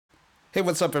Hey,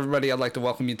 what's up everybody? I'd like to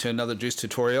welcome you to another Juce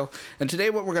tutorial. And today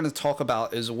what we're going to talk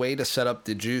about is a way to set up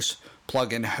the Juce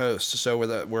Plugin Host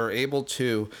so we're able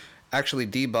to actually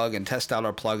debug and test out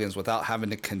our plugins without having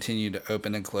to continue to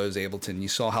open and close Ableton. You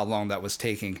saw how long that was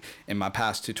taking in my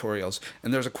past tutorials.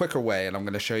 And there's a quicker way, and I'm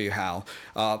going to show you how.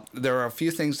 There are a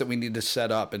few things that we need to set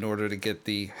up in order to get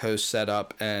the host set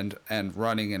up and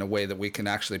running in a way that we can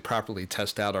actually properly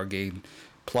test out our gain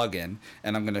plugin,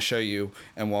 and I'm going to show you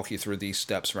and walk you through these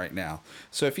steps right now.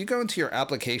 So if you go into your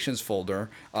applications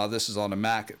folder, this is on a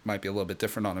Mac, it might be a little bit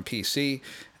different on a PC,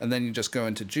 and then you just go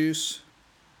into Juce,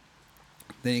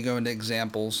 then you go into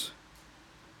examples,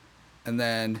 and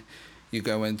then you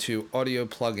go into Audio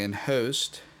Plugin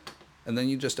Host, and then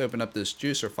you just open up this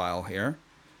Juicer file here.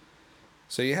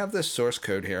 So you have this source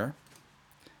code here.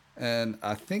 And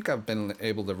I think I've been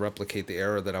able to replicate the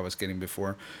error that I was getting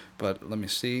before, but let me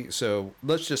see. So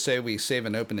let's just say we save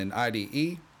and open in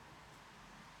IDE.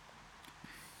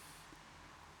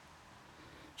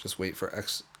 Just wait for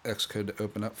Xcode to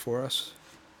open up for us.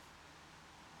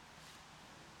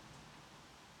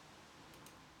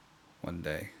 One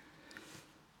day.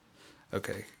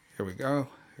 Okay, here we go.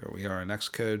 Here we are in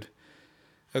Xcode.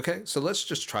 Okay, so let's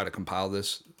just try to compile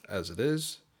this as it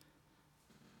is.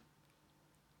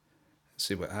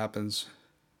 See what happens.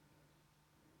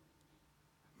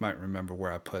 Might remember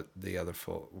where I put the other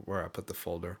the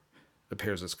folder. It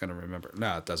appears it's going to remember.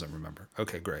 No, it doesn't remember.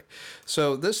 Okay, great.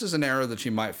 So this is an error that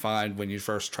you might find when you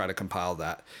first try to compile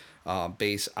that.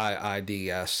 Base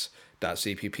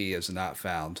iids.cpp is not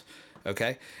found.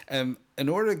 Okay, and in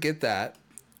order to get that,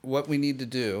 what we need to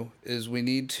do is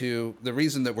the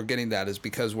reason that we're getting that is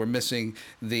because we're missing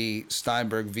the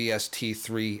Steinberg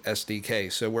VST3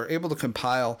 SDK. So we're able to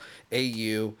compile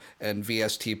AU and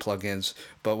VST plugins,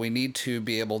 but we need to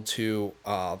be able to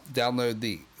download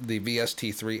the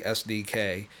VST3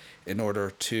 SDK in order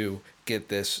to get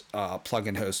this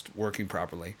plugin host working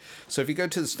properly. So if you go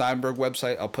to the Steinberg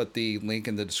website, I'll put the link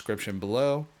in the description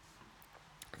below,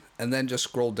 and then just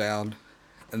scroll down,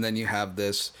 and then you have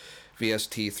this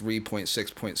VST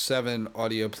 3.6.7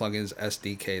 Audio Plugins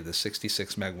SDK, the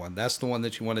 66 meg one. That's the one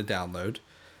that you want to download.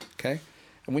 Okay,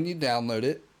 and when you download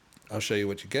it, I'll show you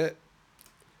what you get.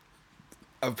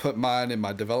 I've put mine in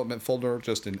my development folder,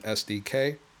 just in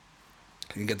SDK.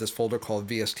 You get this folder called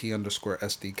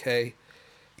VST_SDK.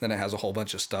 Then it has a whole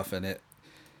bunch of stuff in it.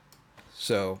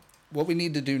 So what we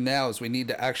need to do now is we need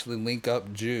to actually link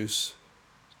up Juce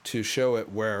to show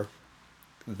it where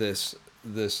this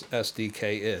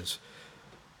SDK is.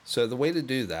 So the way to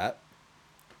do that,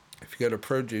 if you go to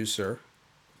Producer,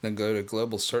 then go to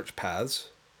Global Search Paths,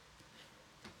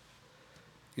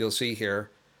 you'll see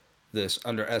here this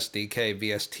under SDK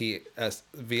VST3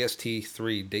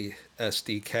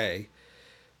 SDK,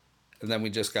 and then we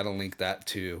just got to link that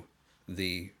to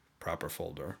the proper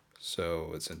folder.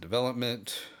 So it's in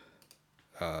Development,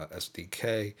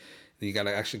 SDK. You got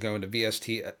to actually go into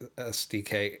VST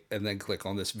SDK and then click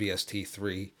on this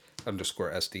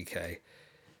VST3_SDK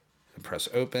and press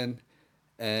open.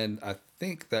 And I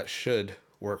think that should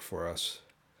work for us.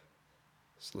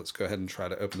 So let's go ahead and try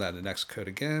to open that in Xcode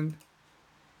again.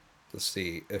 Let's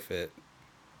see if it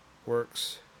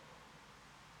works.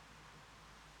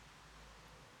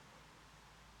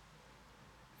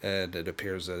 And it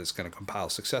appears that it's going to compile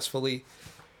successfully.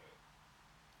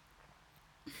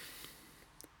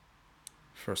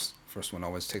 First one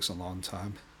always takes a long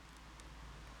time.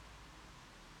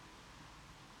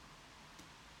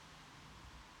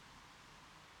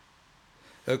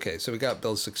 Okay, so we got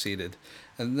build succeeded.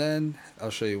 And then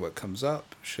I'll show you what comes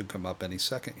up. Should come up any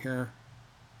second here.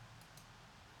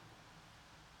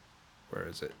 Where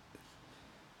is it?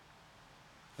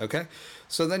 Okay,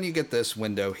 so then you get this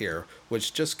window here,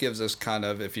 which just gives us kind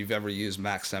of, if you've ever used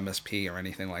Max MSP or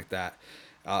anything like that,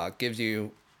 gives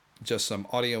you just some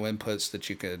audio inputs that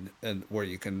you could, and where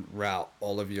you can route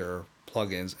all of your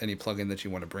plugins. Any plugin that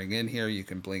you want to bring in here, you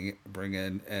can bring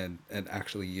in and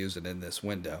actually use it in this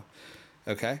window.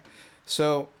 Okay,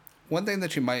 so one thing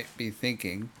that you might be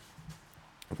thinking,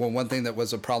 well, one thing that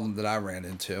was a problem that I ran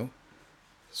into.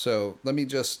 So let me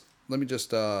just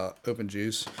open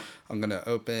Juce. I'm gonna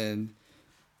open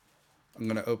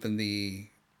the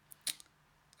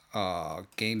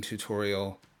gain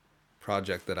tutorial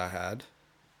project that I had.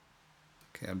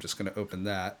 Okay, I'm just going to open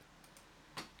that.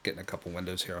 Getting a couple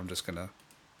windows here. I'm just going to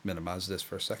minimize this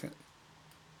for a second.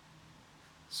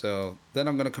 So then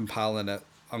I'm going to compile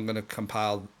I'm going to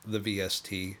compile the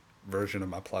VST version of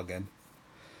my plugin.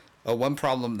 One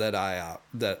problem that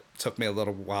that took me a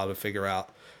little while to figure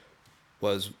out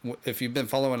was, if you've been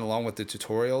following along with the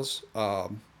tutorials,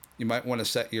 you might want to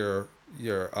set your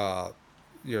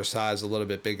your size a little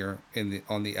bit bigger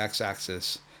on the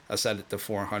x-axis. I set it to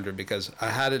 400 because I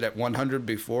had it at 100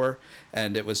 before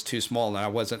and it was too small and I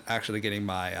wasn't actually getting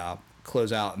my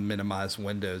close out and minimize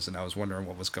windows, and I was wondering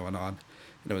what was going on,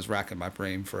 and it was racking my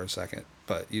brain for a second.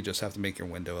 But you just have to make your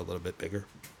window a little bit bigger.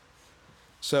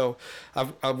 So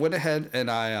I went ahead and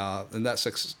that's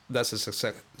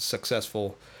a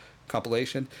successful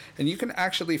compilation, and you can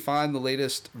actually find the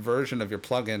latest version of your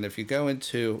plugin if you go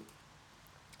into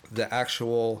the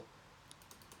actual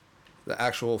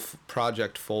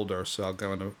project folder. So I'll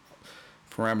go into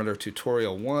parameter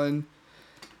tutorial 1.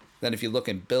 Then if you look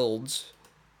in builds,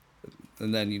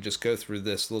 and then you just go through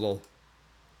this little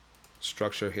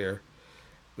structure here,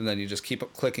 and then you just keep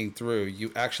clicking through,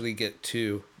 you actually get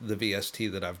to the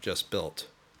VST that I've just built.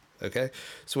 Okay,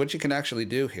 so what you can actually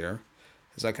do here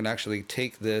is I can actually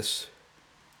take this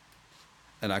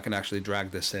and I can actually drag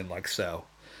this in like so.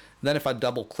 And then if I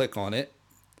double click on it,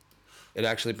 it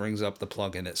actually brings up the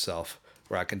plugin itself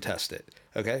where I can test it.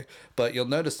 Okay, but you'll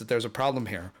notice that there's a problem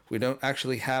here. We don't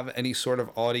actually have any sort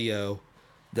of audio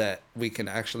that we can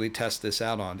actually test this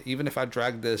out on. Even if I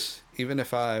drag this, even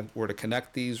if I were to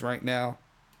connect these right now,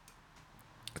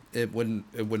 it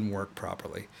wouldn't work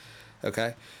properly.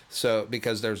 Okay, so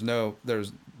because this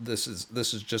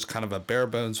is just kind of a bare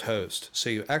bones host. So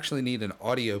you actually need an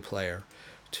audio player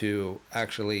to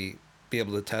actually be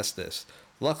able to test this.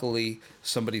 Luckily,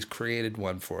 somebody's created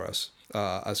one for us.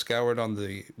 I scoured on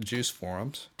the Juce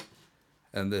forums,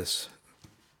 and this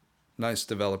nice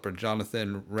developer,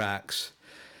 Jonathon Racz,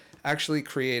 actually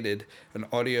created an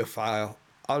AudioFilePlayer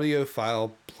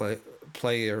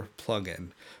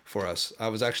plugin for us. I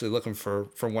was actually looking for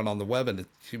one on the web, and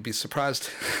you'd be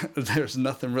surprised there's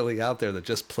nothing really out there that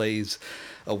just plays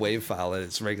a WAV file at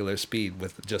its regular speed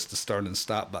with just a start and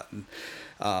stop button.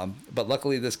 But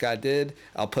luckily this guy did.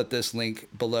 I'll put this link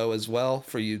below as well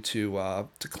for you to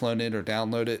clone it or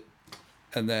download it.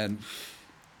 And then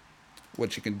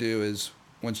what you can do is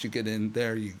once you get in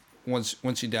there, once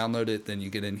you download it, then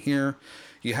you get in here.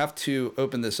 You have to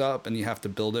open this up and you have to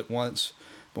build it once.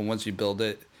 But once you build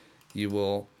it, you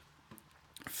will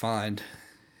find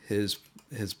his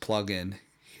plugin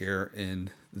here in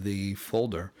the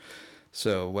folder.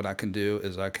 So what I can do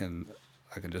is I can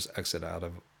just exit out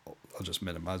of. I'll just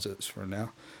minimize this for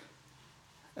now.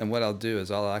 And what I'll do is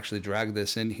I'll actually drag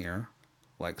this in here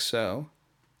like so.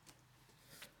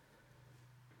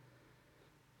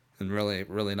 And really,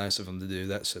 really nice of him to do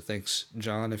that. So thanks,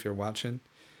 John, if you're watching.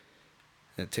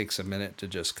 It takes a minute to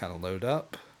just kind of load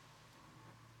up.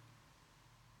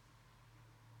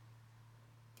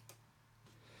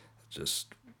 Just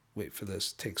wait for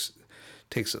this. Takes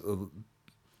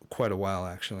quite a while,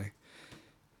 actually.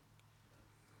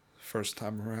 First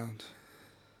time around.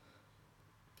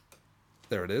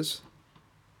 There it is.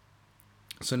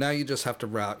 So now you just have to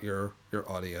route your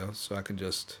audio. So I can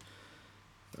just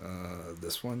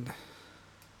this one.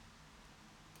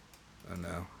 Oh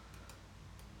no.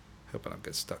 Hope I don't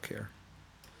get stuck here.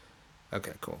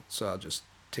 Okay, cool. So I'll just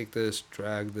take this,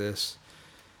 drag this,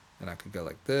 and I could go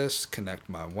like this, connect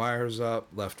my wires up,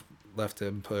 left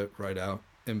input, right out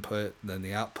input, then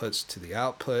the outputs to the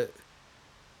output,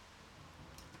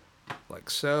 like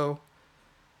so.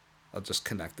 I'll just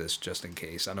connect this just in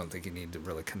case. I don't think you need to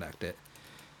really connect it.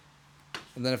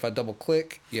 And then if I double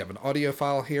click, you have an audio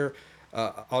file here,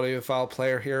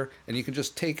 AudioFilePlayer here, and you can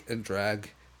just take and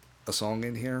drag a song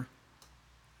in here,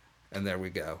 and there we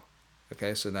go.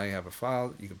 Okay, so now you have a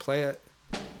file, you can play it.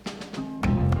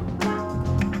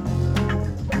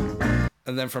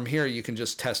 And then from here, you can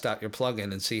just test out your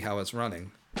plugin and see how it's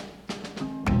running.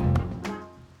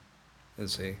 And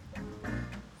see,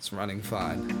 it's running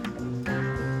fine.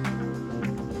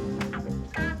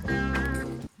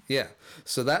 Yeah,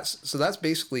 so that's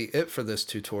basically it for this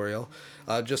tutorial.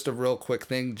 Just a real quick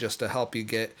thing, just to help you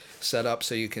get set up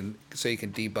so you can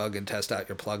debug and test out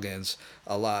your plugins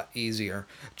a lot easier.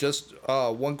 Just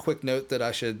one quick note that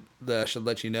I should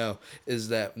let you know is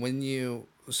that when you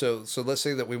so let's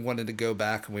say that we wanted to go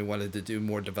back and we wanted to do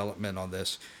more development on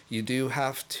this, you do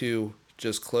have to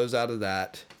just close out of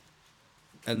that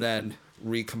and then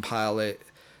recompile it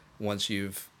once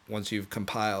you've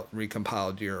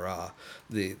recompiled your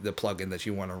the plugin that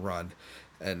you want to run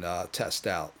and test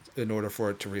out in order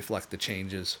for it to reflect the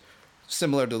changes.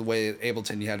 Similar to the way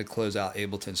Ableton, you had to close out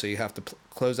Ableton, so you have to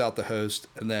close out the host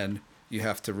and then you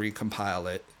have to recompile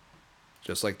it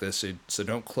just like this. So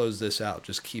don't close this out.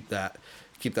 Just keep that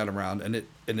around, and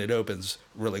it opens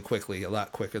really quickly, a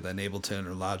lot quicker than Ableton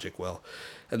or Logic will.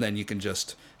 And then you can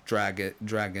just drag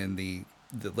in the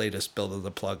latest build of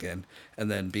the plugin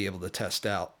and then be able to test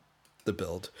out the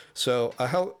build. So I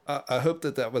hope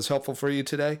that was helpful for you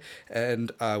today,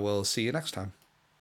 and I will see you next time.